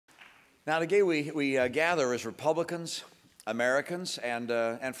Now, today we gather as Republicans, Americans,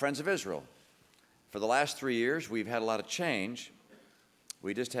 and friends of Israel. For the last 3 years, we've had a lot of change.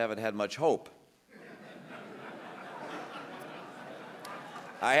 We just haven't had much hope.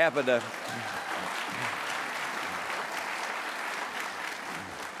 I happen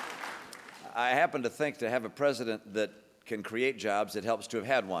to think to have a president that can create jobs, it helps to have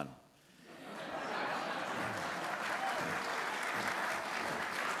had one.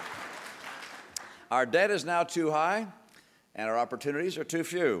 Our debt is now too high, and our opportunities are too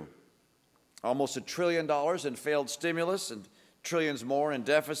few. Almost $1 trillion in failed stimulus and trillions more in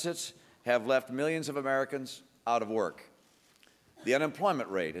deficits have left millions of Americans out of work. The unemployment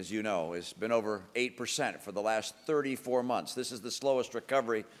rate, as you know, has been over 8% for the last 34 months. This is the slowest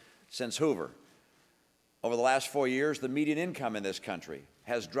recovery since Hoover. Over the last 4 years, the median income in this country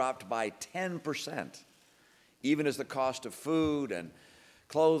has dropped by 10%, even as the cost of food and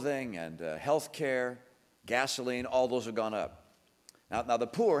clothing and health care, gasoline, all those have gone up. Now, the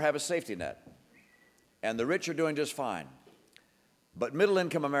poor have a safety net, and the rich are doing just fine. But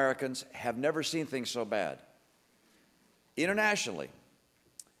middle-income Americans have never seen things so bad. Internationally,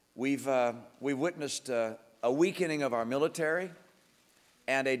 we've witnessed a weakening of our military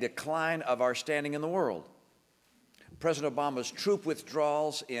and a decline of our standing in the world. President Obama's troop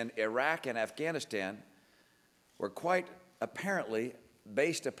withdrawals in Iraq and Afghanistan were quite apparently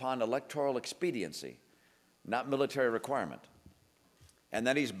based upon electoral expediency, not military requirement. And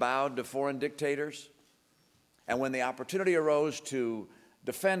then he's bowed to foreign dictators. And when the opportunity arose to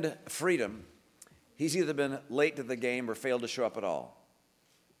defend freedom, he's either been late to the game or failed to show up at all.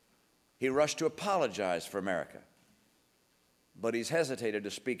 He rushed to apologize for America, but he's hesitated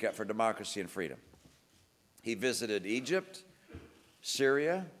to speak up for democracy and freedom. He visited Egypt,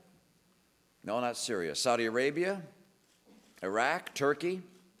 Syria, no, not Syria, Saudi Arabia, Iraq, Turkey.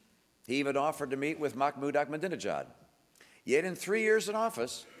 He even offered to meet with Mahmoud Ahmadinejad. Yet in 3 years in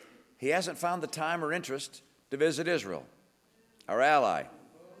office, he hasn't found the time or interest to visit Israel, our ally,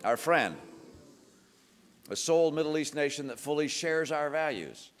 our friend, a sole Middle East nation that fully shares our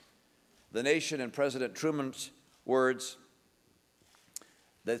values, the nation, in President Truman's words,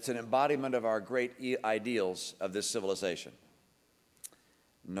 that's an embodiment of our great ideals of this civilization.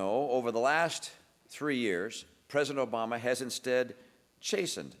 No, over the last 3 years, President Obama has instead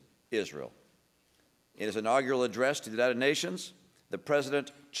chastened Israel. In his inaugural address to the United Nations, the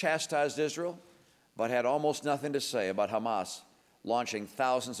president chastised Israel, but had almost nothing to say about Hamas launching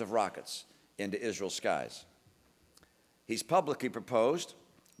thousands of rockets into Israel's skies. He's publicly proposed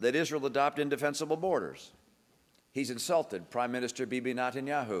that Israel adopt indefensible borders. He's insulted Prime Minister Bibi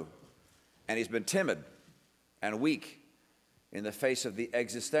Netanyahu, and he's been timid and weak in the face of the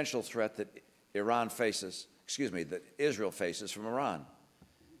existential threat that that Israel faces from Iran.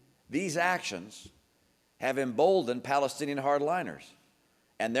 These actions have emboldened Palestinian hardliners,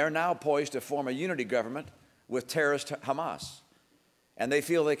 and they're now poised to form a unity government with terrorist Hamas, and they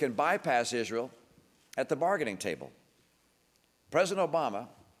feel they can bypass Israel at the bargaining table. President Obama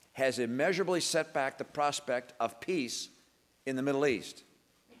has immeasurably set back the prospect of peace in the Middle East.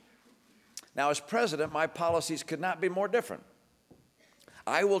 Now, as president, my policies could not be more different.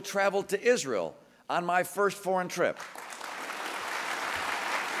 I will travel to Israel on my first foreign trip.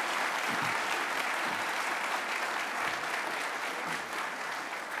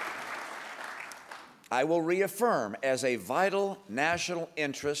 I will reaffirm as a vital national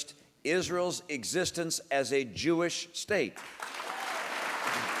interest Israel's existence as a Jewish state.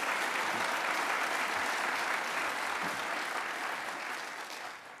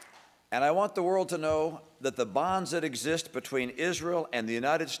 And I want the world to know that the bonds that exist between Israel and the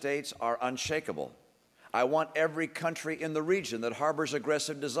United States are unshakable. I want every country in the region that harbors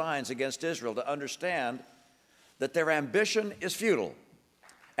aggressive designs against Israel to understand that their ambition is futile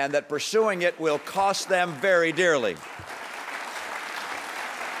and that pursuing it will cost them very dearly.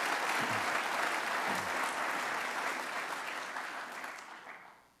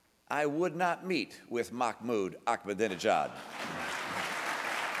 I would not meet with Mahmoud Ahmadinejad.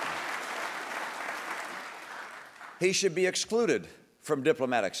 He should be excluded from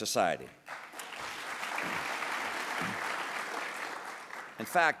diplomatic society. In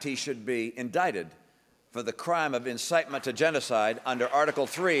fact, he should be indicted for the crime of incitement to genocide under Article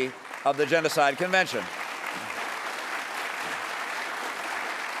 3 of the Genocide Convention.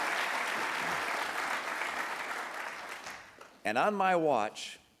 And on my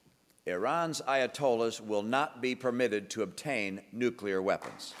watch, Iran's Ayatollahs will not be permitted to obtain nuclear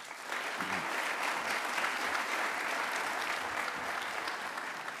weapons.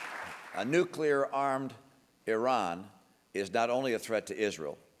 A nuclear-armed Iran is not only a threat to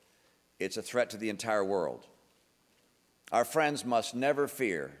Israel, it's a threat to the entire world. Our friends must never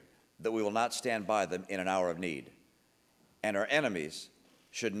fear that we will not stand by them in an hour of need, and our enemies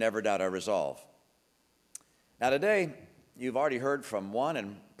should never doubt our resolve. Now today, you've already heard from one,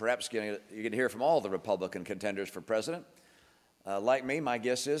 and perhaps you're going to hear from all the Republican contenders for president. Like me, my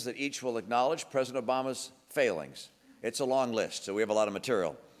guess is that each will acknowledge President Obama's failings. It's a long list, so we have a lot of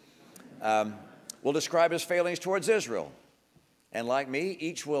material. We'll describe his failings towards Israel. And like me,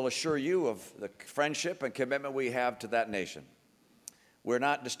 each will assure you of the friendship and commitment we have to that nation. We're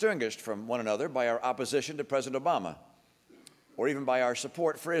not distinguished from one another by our opposition to President Obama or even by our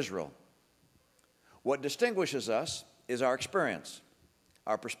support for Israel. What distinguishes us is our experience,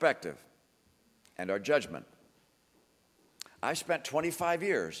 our perspective, and our judgment. I've spent 25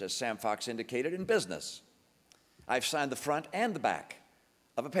 years, as Sam Fox indicated, in business. I've signed the front and the back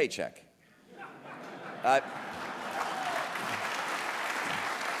of a paycheck.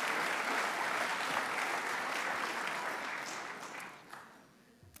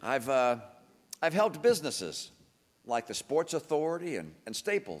 I've helped businesses like the Sports Authority and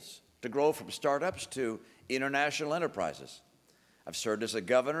Staples to grow from startups to international enterprises. I've served as a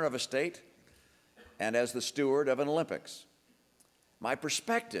governor of a state and as the steward of an Olympics. My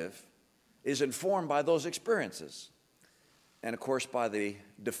perspective is informed by those experiences and, of course, by the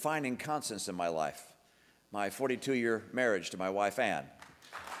defining constants in my life, my 42-year marriage to my wife, Ann,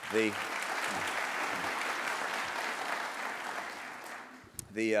 the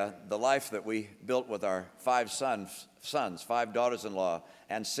life that we built with our 5 sons, 5 daughters-in-law,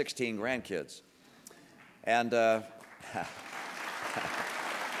 and 16 grandkids. And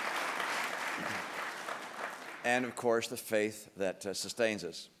and of course, the faith that sustains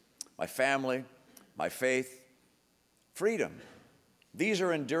us. My family, my faith, freedom. These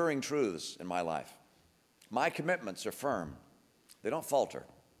are enduring truths in my life. My commitments are firm. They don't falter.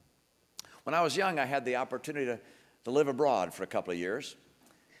 When I was young, I had the opportunity to live abroad for a couple of years.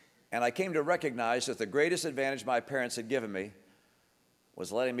 And I came to recognize that the greatest advantage my parents had given me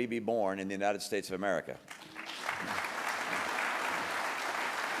was letting me be born in the United States of America.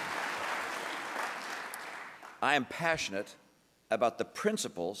 I am passionate about the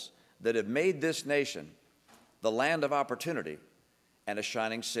principles that have made this nation the land of opportunity and a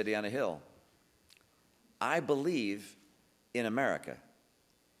shining city on a hill. I believe in America.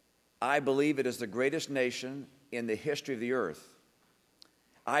 I believe it is the greatest nation in the history of the earth.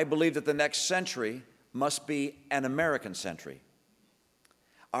 I believe that the next century must be an American century.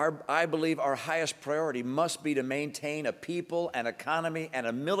 I believe our highest priority must be to maintain a people, an economy, and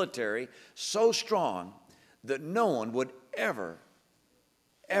a military so strong that no one would ever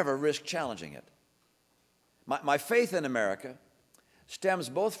risk challenging it. My faith in America stems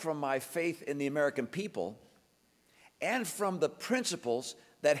both from my faith in the American people and from the principles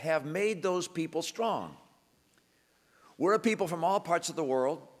that have made those people strong. We're a people from all parts of the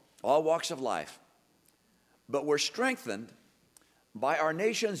world, all walks of life, but we're strengthened by our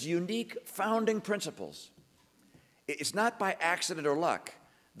nation's unique founding principles. It's not by accident or luck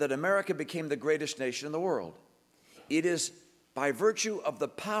that America became the greatest nation in the world. It is by virtue of the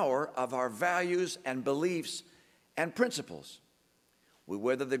power of our values and beliefs and principles. We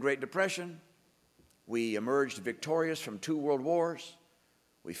weathered the Great Depression. We emerged victorious from 2 world wars.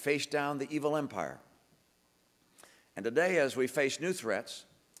 We faced down the evil empire. And today, as we face new threats,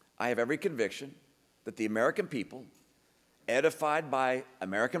 I have every conviction that the American people, edified by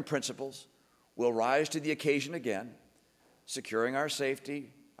American principles, will rise to the occasion again, securing our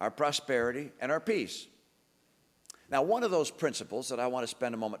safety, our prosperity, and our peace. Now, one of those principles that I want to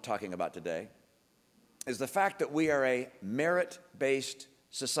spend a moment talking about today is the fact that we are a merit-based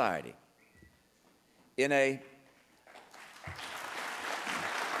society. In a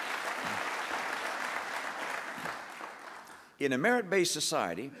merit-based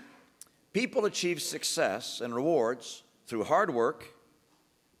society, people achieve success and rewards through hard work,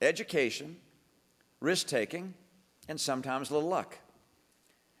 education, risk-taking, and sometimes a little luck.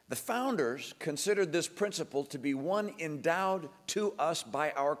 The founders considered this principle to be one endowed to us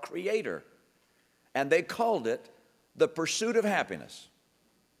by our Creator, and they called it the pursuit of happiness.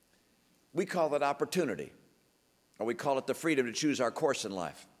 We call it opportunity, or we call it the freedom to choose our course in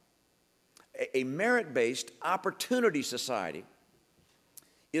life. A merit-based opportunity society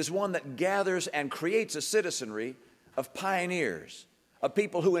is one that gathers and creates a citizenry of pioneers, of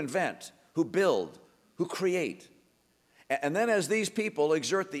people who invent, who build, who create. And then as these people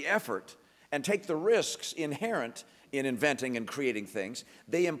exert the effort and take the risks inherent in inventing and creating things,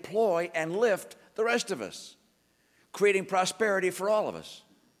 they employ and lift the rest of us, creating prosperity for all of us.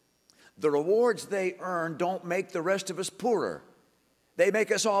 The rewards they earn don't make the rest of us poorer. They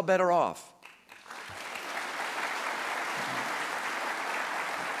make us all better off.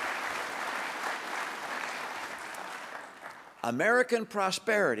 American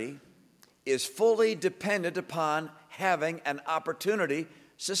prosperity is fully dependent upon having an opportunity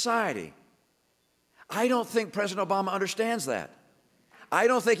society. I don't think President Obama understands that. I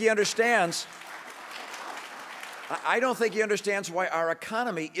don't think he understands why our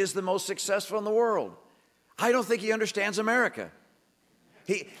economy is the most successful in the world. I don't think he understands America.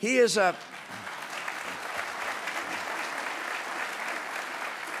 He is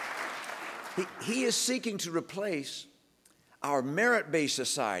seeking to replace our merit-based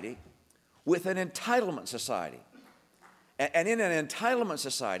society with an entitlement society. And in an entitlement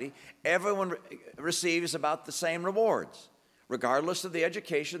society, everyone receives about the same rewards, regardless of the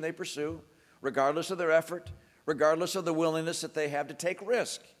education they pursue, regardless of their effort, regardless of the willingness that they have to take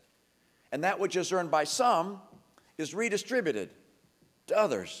risk. And that which is earned by some is redistributed to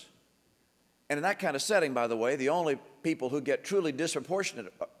others. And in that kind of setting, by the way, the only people who get truly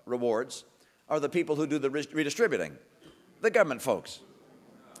disproportionate rewards are the people who do the redistributing, the government folks.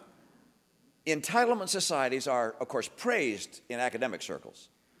 Entitlement societies are, of course, praised in academic circles,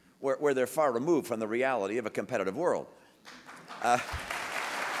 where they're far removed from the reality of a competitive world.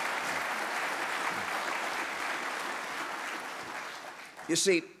 You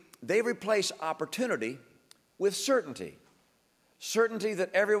see, they replace opportunity with certainty. Certainty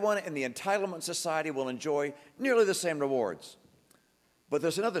that everyone in the entitlement society will enjoy nearly the same rewards. But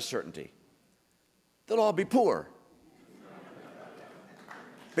there's another certainty. They'll all be poor.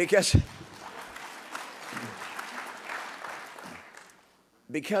 Because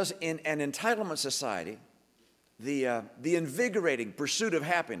in an entitlement society, the invigorating pursuit of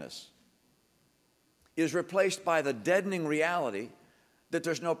happiness is replaced by the deadening reality that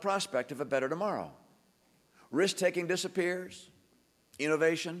there's no prospect of a better tomorrow. Risk-taking disappears,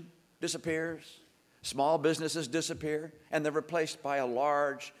 innovation disappears, small businesses disappear, and they're replaced by a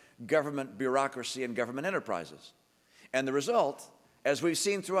large government bureaucracy and government enterprises. And the result, as we've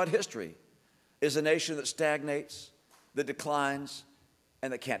seen throughout history, is a nation that stagnates, that declines,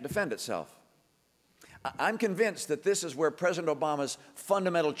 and that can't defend itself. I'm convinced that this is where President Obama's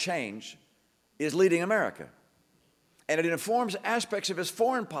fundamental change is leading America. And it informs aspects of his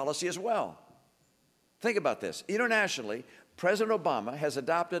foreign policy as well. Think about this. Internationally, President Obama has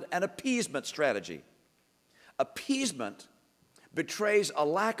adopted an appeasement strategy. Appeasement betrays a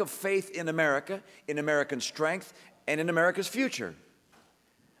lack of faith in America, in American strength, and in America's future.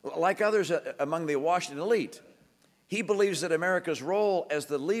 Like others among the Washington elite, he believes that America's role as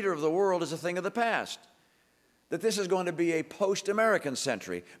the leader of the world is a thing of the past, that this is going to be a post-American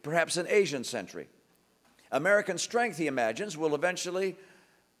century, perhaps an Asian century. American strength, he imagines, will eventually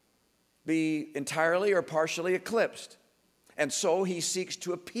be entirely or partially eclipsed. And so he seeks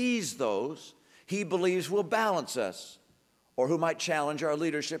to appease those he believes will balance us or who might challenge our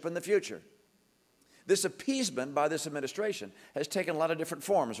leadership in the future. This appeasement by this administration has taken a lot of different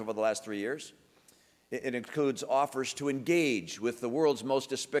forms over the last 3 years. It includes offers to engage with the world's most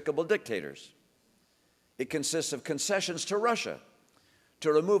despicable dictators. It consists of concessions to Russia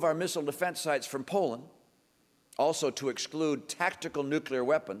to remove our missile defense sites from Poland, also to exclude tactical nuclear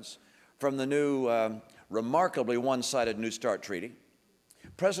weapons from the new, remarkably one-sided New START treaty.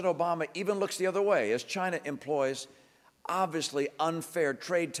 President Obama even looks the other way as China employs obviously unfair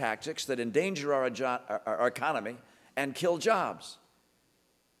trade tactics that endanger our economy and kill jobs.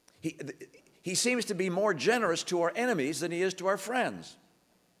 He seems to be more generous to our enemies than he is to our friends.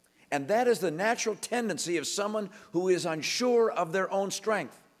 And that is the natural tendency of someone who is unsure of their own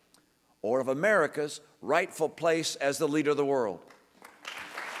strength or of America's rightful place as the leader of the world.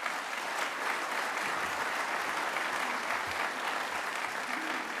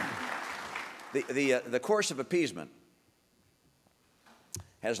 The course of appeasement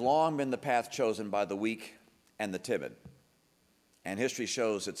has long been the path chosen by the weak and the timid. And history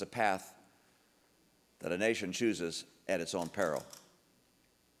shows it's a path that a nation chooses at its own peril.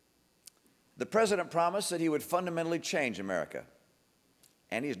 The president promised that he would fundamentally change America,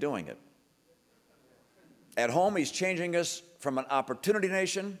 and he's doing it. At home, he's changing us from an opportunity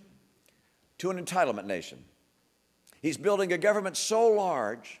nation to an entitlement nation. He's building a government so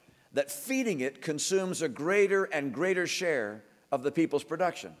large that feeding it consumes a greater and greater share of the people's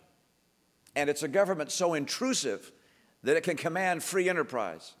production. And it's a government so intrusive that it can command free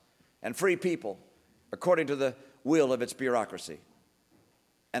enterprise and free people according to the will of its bureaucracy.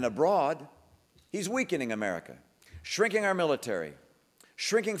 And abroad, he's weakening America, shrinking our military,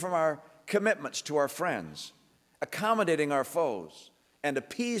 shrinking from our commitments to our friends, accommodating our foes, and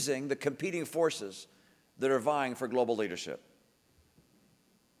appeasing the competing forces that are vying for global leadership.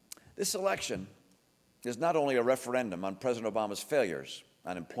 This election is not only a referendum on President Obama's failures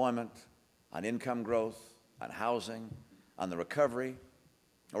on employment, on income growth, on housing, on the recovery,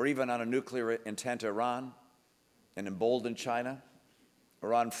 or even on a nuclear intent Iran, an emboldened China,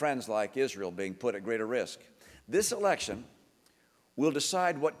 or on friends like Israel being put at greater risk. This election will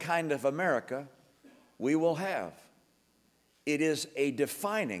decide what kind of America we will have. It is a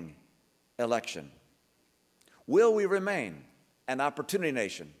defining election. Will we remain an opportunity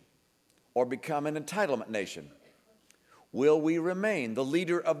nation or become an entitlement nation? Will we remain the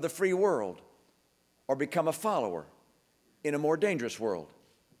leader of the free world or become a follower in a more dangerous world?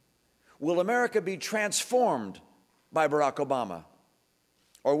 Will America be transformed by Barack Obama,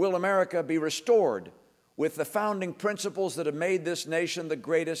 or will America be restored with the founding principles that have made this nation the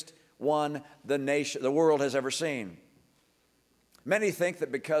greatest one the world has ever seen? Many think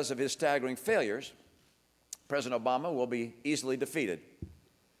that because of his staggering failures, President Obama will be easily defeated.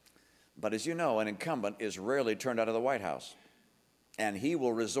 But as you know, an incumbent is rarely turned out of the White House, and he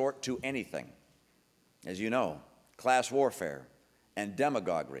will resort to anything. As you know, class warfare and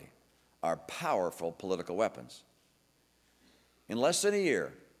demagoguery are powerful political weapons. In less than a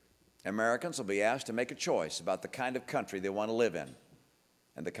year, Americans will be asked to make a choice about the kind of country they want to live in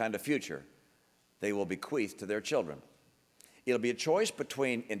and the kind of future they will bequeath to their children. It'll be a choice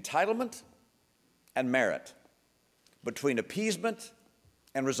between entitlement and merit, between appeasement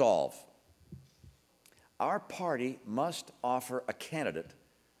and resolve. Our party must offer a candidate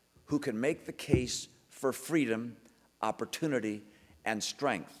who can make the case for freedom, opportunity, and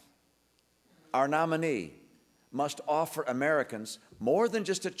strength. Our nominee must offer Americans more than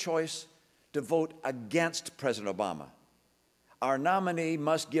just a choice to vote against President Obama. Our nominee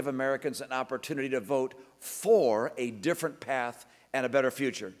must give Americans an opportunity to vote for a different path and a better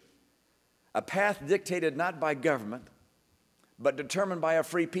future. A path dictated not by government, but determined by a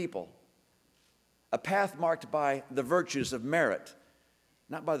free people. A path marked by the virtues of merit,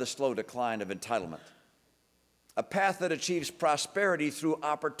 not by the slow decline of entitlement. A path that achieves prosperity through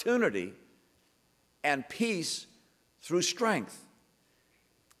opportunity and peace through strength.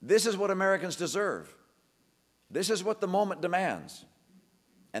 This is what Americans deserve. This is what the moment demands.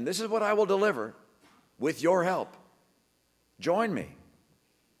 And this is what I will deliver with your help. Join me.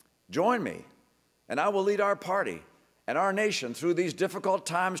 Join me, and I will lead our party and our nation through these difficult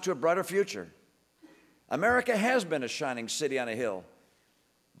times to a brighter future. America has been a shining city on a hill,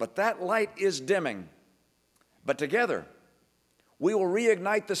 but that light is dimming. But together, we will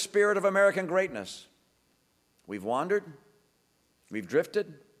reignite the spirit of American greatness. We've wandered, we've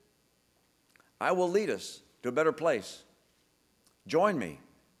drifted. I will lead us to a better place. Join me,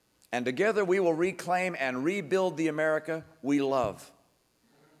 and together we will reclaim and rebuild the America we love.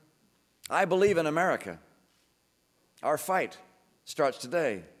 I believe in America. Our fight starts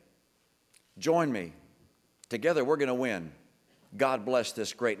today. Join me. Together we're going to win. God bless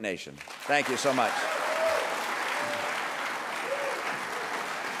this great nation. Thank you so much.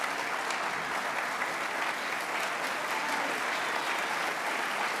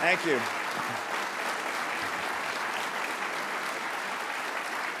 Thank you.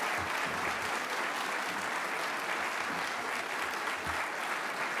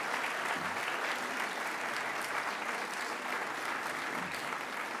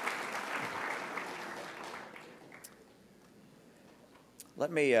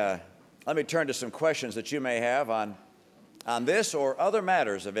 Let me turn to some questions that you may have on this or other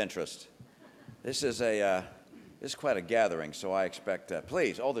matters of interest. This is quite a gathering, so I expect,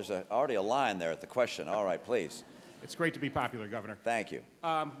 please. Oh, there's already a line there at the question. All right, please. It's great to be popular, Governor. Thank you.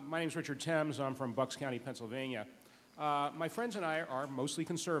 My name's Richard Thames. I'm from Bucks County, Pennsylvania. My friends and I are mostly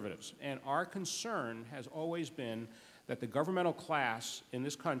conservatives, and our concern has always been that the governmental class in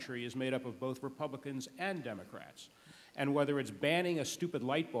this country is made up of both Republicans and Democrats. And whether it's banning a stupid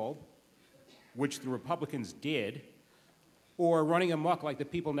light bulb, which the Republicans did, or running amok like the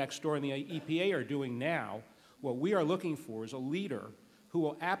people next door in the EPA are doing now, what we are looking for is a leader who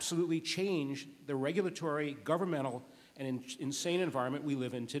will absolutely change the regulatory, governmental, and insane environment we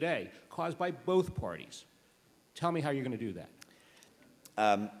live in today, caused by both parties. Tell me how you're going to do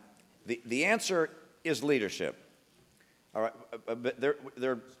that. The answer is leadership. All right,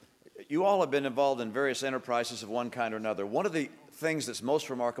 you all have been involved in various enterprises of one kind or another. One of the things that's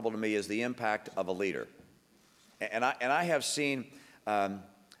most remarkable to me is the impact of a leader. And I have seen,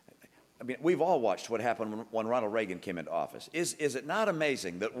 we've all watched what happened when Ronald Reagan came into office. Is it not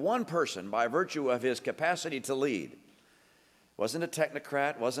amazing that one person, by virtue of his capacity to lead, wasn't a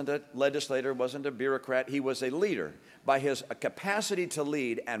technocrat, wasn't a legislator, wasn't a bureaucrat, he was a leader by his capacity to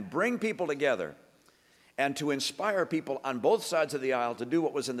lead and bring people together and to inspire people on both sides of the aisle to do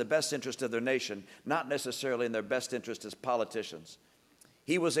what was in the best interest of their nation, not necessarily in their best interest as politicians.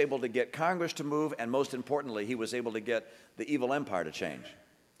 He was able to get Congress to move, and most importantly, he was able to get the evil empire to change.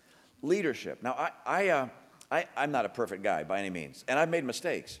 Leadership. Now, I'm not a perfect guy by any means, and I've made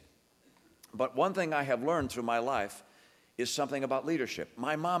mistakes. But one thing I have learned through my life is something about leadership.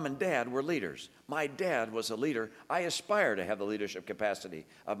 My mom and dad were leaders. My dad was a leader. I aspire to have the leadership capacity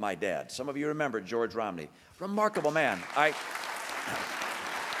of my dad. Some of you remember George Romney. Remarkable man. I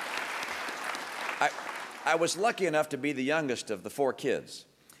was lucky enough to be the youngest of the 4 kids.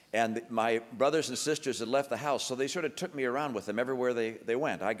 And my brothers and sisters had left the house, so they sort of took me around with them everywhere they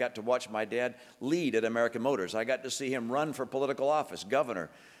went. I got to watch my dad lead at American Motors. I got to see him run for political office,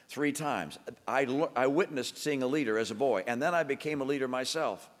 governor, 3 times. I witnessed seeing a leader as a boy, and then I became a leader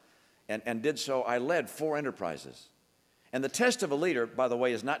myself and did so. I led 4 enterprises. And the test of a leader, by the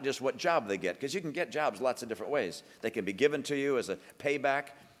way, is not just what job they get, because you can get jobs lots of different ways. They can be given to you as a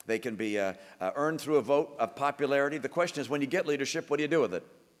payback. They can be earned through a vote of popularity. The question is, when you get leadership, what do you do with it?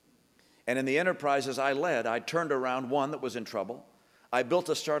 And in the enterprises I led, I turned around one that was in trouble. I built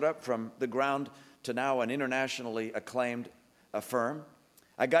a startup from the ground to now an internationally acclaimed firm.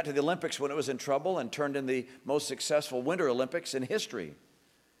 I got to the Olympics when it was in trouble and turned in the most successful Winter Olympics in history.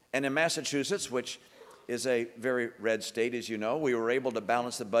 And in Massachusetts, which is a very red state, as you know, we were able to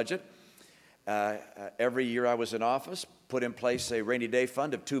balance the budget. Every year I was in office, put in place a rainy day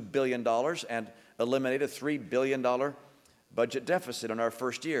fund of $2 billion and eliminated a $3 billion budget deficit in our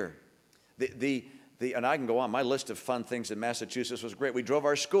first year. And I can go on. My list of fun things in Massachusetts was great. We drove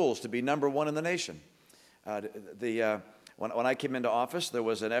our schools to be #1 in the nation. When I came into office, there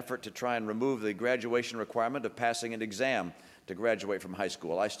was an effort to try and remove the graduation requirement of passing an exam to graduate from high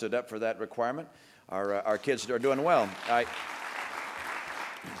school. I stood up for that requirement. Our kids are doing well.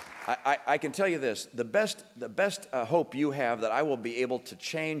 I can tell you this, the best hope you have that I will be able to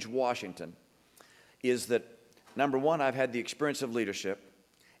change Washington is that, #1, I've had the experience of leadership,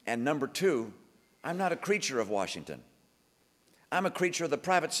 and #2, I'm not a creature of Washington. I'm a creature of the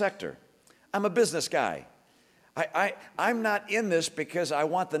private sector. I'm a business guy. I'm not in this because I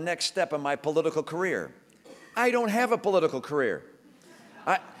want the next step in my political career. I don't have a political career.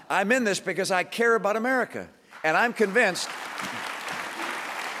 I'm in this because I care about America, and I'm convinced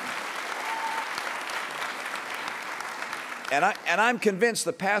And I'm convinced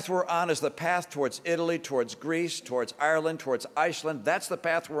the path we're on is the path towards Italy, towards Greece, towards Ireland, towards Iceland. That's the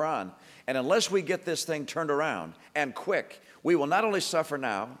path we're on. And unless we get this thing turned around, and quick, we will not only suffer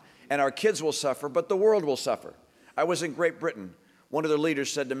now, and our kids will suffer, but the world will suffer. I was in Great Britain. One of their leaders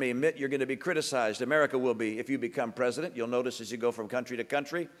said to me, Mitt, you're going to be criticized. America will be if you become president. You'll notice as you go from country to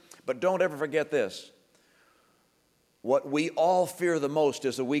country. But don't ever forget this. What we all fear the most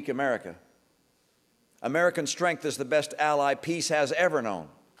is a weak America. American strength is the best ally peace has ever known.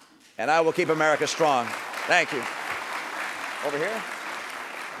 And I will keep America strong. Thank you. Over here.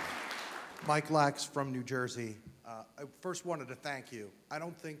 Mike Lax from New Jersey. I first wanted to thank you. I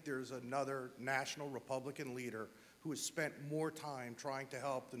don't think there's another national Republican leader who has spent more time trying to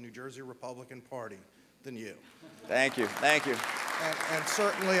help the New Jersey Republican Party than you. Thank you. Thank you. And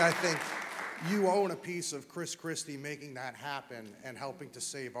certainly I think you own a piece of Christie making that happen and helping to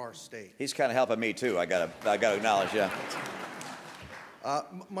save our state. He's kind of helping me too. I gotta acknowledge, yeah.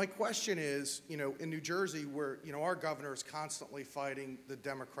 My question is, in New Jersey, where our governor is constantly fighting the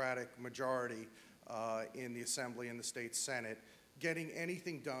Democratic majority in the Assembly and the state Senate, getting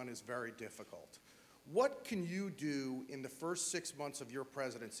anything done is very difficult. What can you do in the first 6 months of your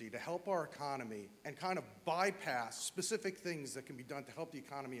presidency to help our economy and kind of bypass specific things that can be done to help the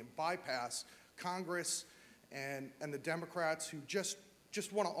economy and bypass Congress and the Democrats who just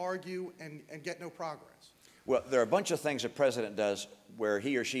want to argue and get no progress? Well, there are a bunch of things a president does where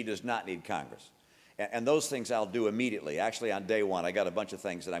he or she does not need Congress. And those things I'll do immediately. Actually, on day one, I got a bunch of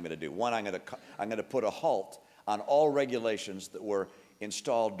things that I'm going to do. One, I'm going to put a halt on all regulations that were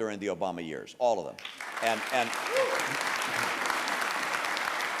installed during the Obama years, all of them.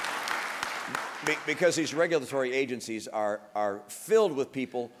 Because these regulatory agencies are filled with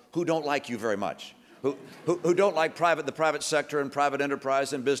people who don't like you very much, who don't like the private sector and private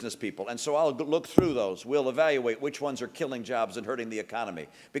enterprise and business people. And so I'll look through those. We'll evaluate which ones are killing jobs and hurting the economy.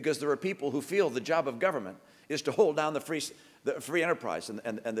 Because there are people who feel the job of government is to hold down the free enterprise and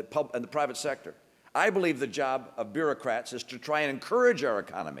the private sector. I believe the job of bureaucrats is to try and encourage our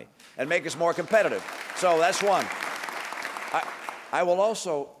economy and make us more competitive. So that's one. I will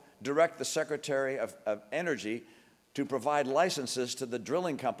also direct the Secretary of Energy to provide licenses to the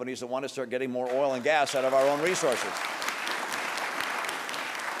drilling companies that want to start getting more oil and gas out of our own resources.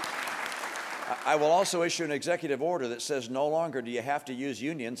 I will also issue an executive order that says no longer do you have to use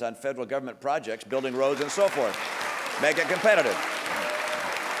unions on federal government projects, building roads and so forth. Make it competitive.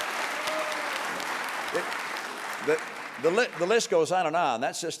 The list goes on and on.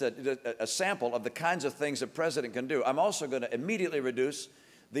 That's just a sample of the kinds of things the president can do. I'm also going to immediately reduce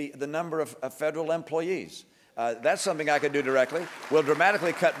the number of federal employees. That's something I could do directly. We'll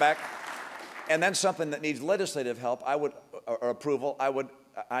dramatically cut back. And then something that needs legislative help, or approval,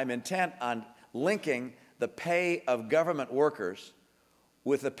 I'm intent on linking the pay of government workers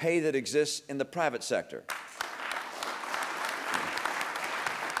with the pay that exists in the private sector.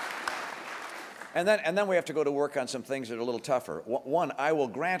 And then we have to go to work on some things that are a little tougher. One, I will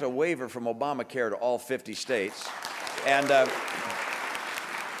grant a waiver from Obamacare to all 50 states. And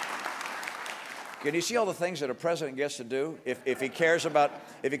can you see all the things that a president gets to do if he cares about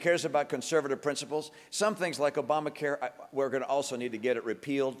conservative principles? Some things like Obamacare, we're going to also need to get it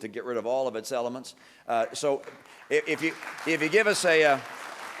repealed to get rid of all of its elements. So if you give us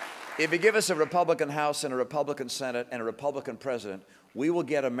a Republican House and a Republican Senate and a Republican president, we will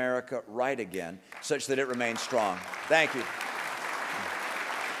get America right again, such that it remains strong. Thank you.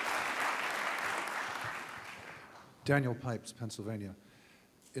 Daniel Pipes, Pennsylvania.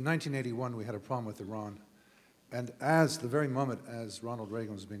 In 1981, we had a problem with Iran, and the very moment as Ronald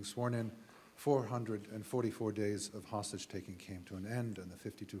Reagan was being sworn in, 444 days of hostage-taking came to an end, and the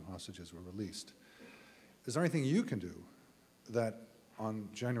 52 hostages were released. Is there anything you can do that on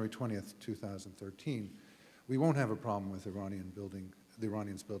January 20th, 2013, we won't have a problem with the Iranians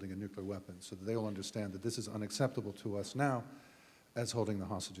building a nuclear weapon, so that they will understand that this is unacceptable to us now, as holding the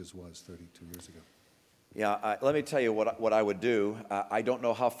hostages was 32 years ago? Yeah, let me tell you what I would do. I don't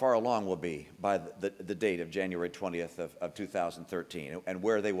know how far along we'll be by the date of January 20th of 2013 and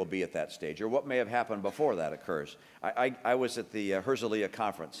where they will be at that stage, or what may have happened before that occurs. I was at the Herzliya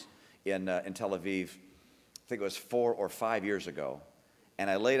conference in Tel Aviv, I think it was 4 or 5 years ago, and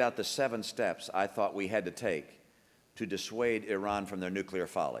I laid out the 7 steps I thought we had to take to dissuade Iran from their nuclear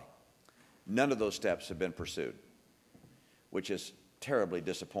folly. None of those steps have been pursued, which is terribly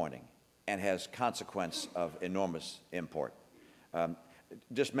disappointing and has consequence of enormous import.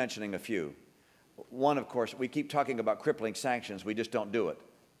 Just mentioning a few. One, of course, we keep talking about crippling sanctions, we just don't do it.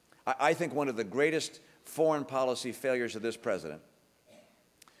 I think one of the greatest foreign policy failures of this president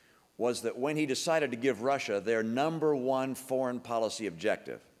was that when he decided to give Russia their #1 foreign policy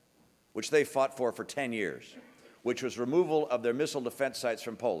objective, which they fought for 10 years, which was removal of their missile defense sites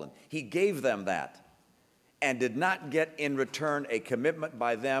from Poland, he gave them that and did not get in return a commitment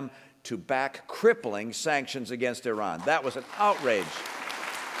by them to back crippling sanctions against Iran. That was an outrage.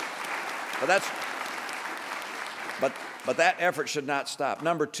 But that effort should not stop.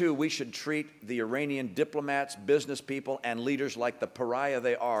 #2, we should treat the Iranian diplomats, business people, and leaders like the pariah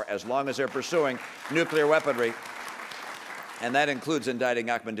they are, as long as they're pursuing nuclear weaponry. And that includes indicting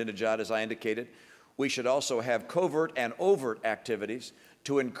Ahmadinejad, as I indicated. We should also have covert and overt activities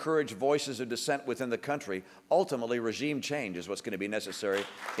to encourage voices of dissent within the country. Ultimately, regime change is what's going to be necessary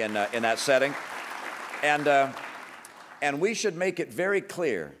in that setting. And we should make it very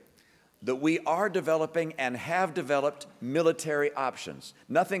clear that we are developing and have developed military options.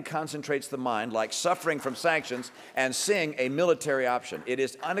 Nothing concentrates the mind like suffering from sanctions and seeing a military option. It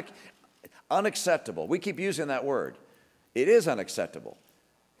is unacceptable. We keep using that word. It is unacceptable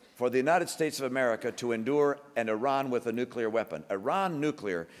for the United States of America to endure an Iran with a nuclear weapon. Iran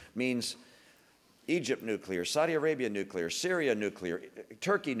nuclear means Egypt nuclear, Saudi Arabia nuclear, Syria nuclear,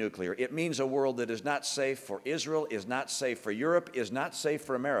 Turkey nuclear. It means a world that is not safe for Israel, is not safe for Europe, is not safe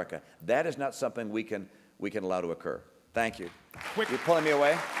for America. That is not something we can allow to occur. Thank you. You're pulling me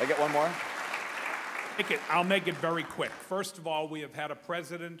away? I get one more? I'll make it very quick. First of all, we have had a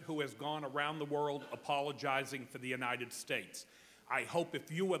president who has gone around the world apologizing for the United States. I hope if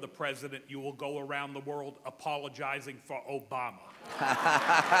you are the president, you will go around the world apologizing for Obama.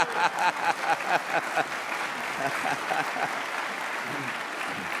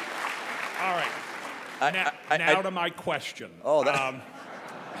 All right. Now to my question. Oh,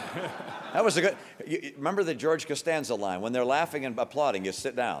 that was a good. Remember the George Costanza line: "When they're laughing and applauding, you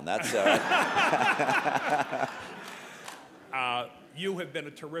sit down." That's. You have been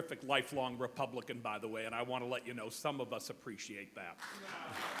a terrific lifelong Republican, by the way, and I want to let you know some of us appreciate that.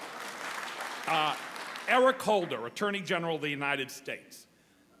 Eric Holder, Attorney General of the United States,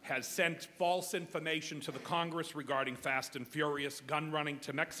 has sent false information to the Congress regarding Fast and Furious gun running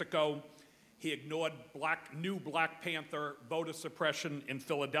to Mexico. He ignored new Black Panther voter suppression in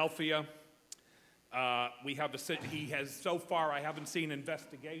Philadelphia. He has, so far, I haven't seen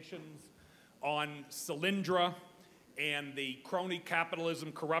investigations on Solyndra. and the crony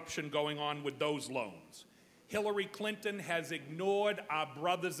capitalism corruption going on with those loans. Hillary Clinton has ignored our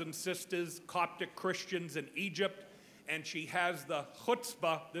brothers and sisters, Coptic Christians in Egypt, and she has the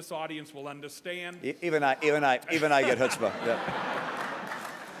chutzpah, this audience will understand. Even I get chutzpah. Yeah.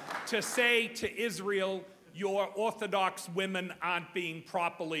 To say to Israel, your Orthodox women aren't being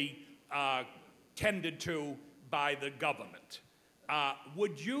properly tended to by the government.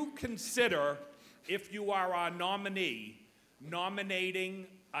 Would you consider, if you are our nominee, nominating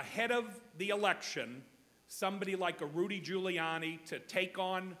ahead of the election somebody like a Rudy Giuliani to take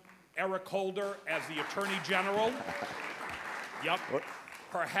on Eric Holder as the Attorney General? Yep. What?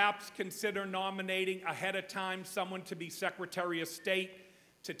 Perhaps consider nominating ahead of time someone to be Secretary of State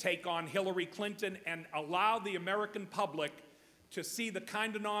to take on Hillary Clinton, and allow the American public to see the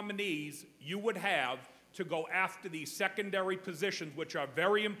kind of nominees you would have to go after these secondary positions, which are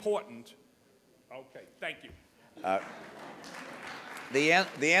very important. Okay, thank you.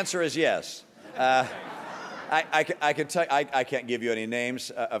 The answer is yes. I can tell you, I can't give you any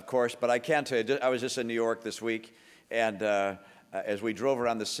names, of course, but I can tell you, I was just in New York this week, and as we drove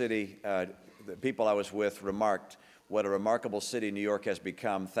around the city, the people I was with remarked what a remarkable city New York has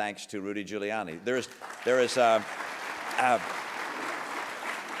become thanks to Rudy Giuliani.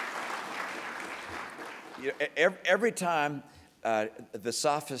 Every time the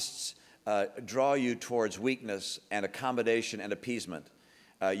sophists draw you towards weakness and accommodation and appeasement,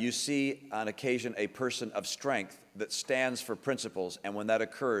 you see on occasion a person of strength that stands for principles, and when that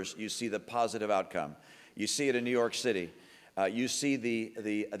occurs, you see the positive outcome. You see it in New York City. You see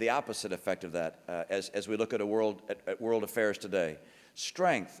the opposite effect of that as we look at world affairs today.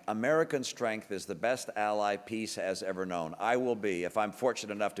 Strength, American strength, is the best ally peace has ever known. I will be, if I'm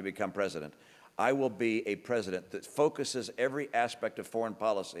fortunate enough to become president, I will be a president that focuses every aspect of foreign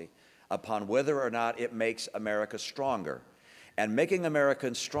policy upon whether or not it makes America stronger. And making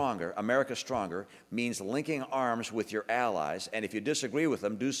America stronger means linking arms with your allies, and if you disagree with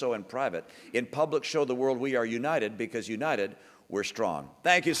them, do so in private. In public, show the world we are united, because united, we're strong.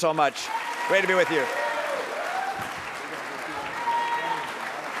 Thank you so much. Great to be with you.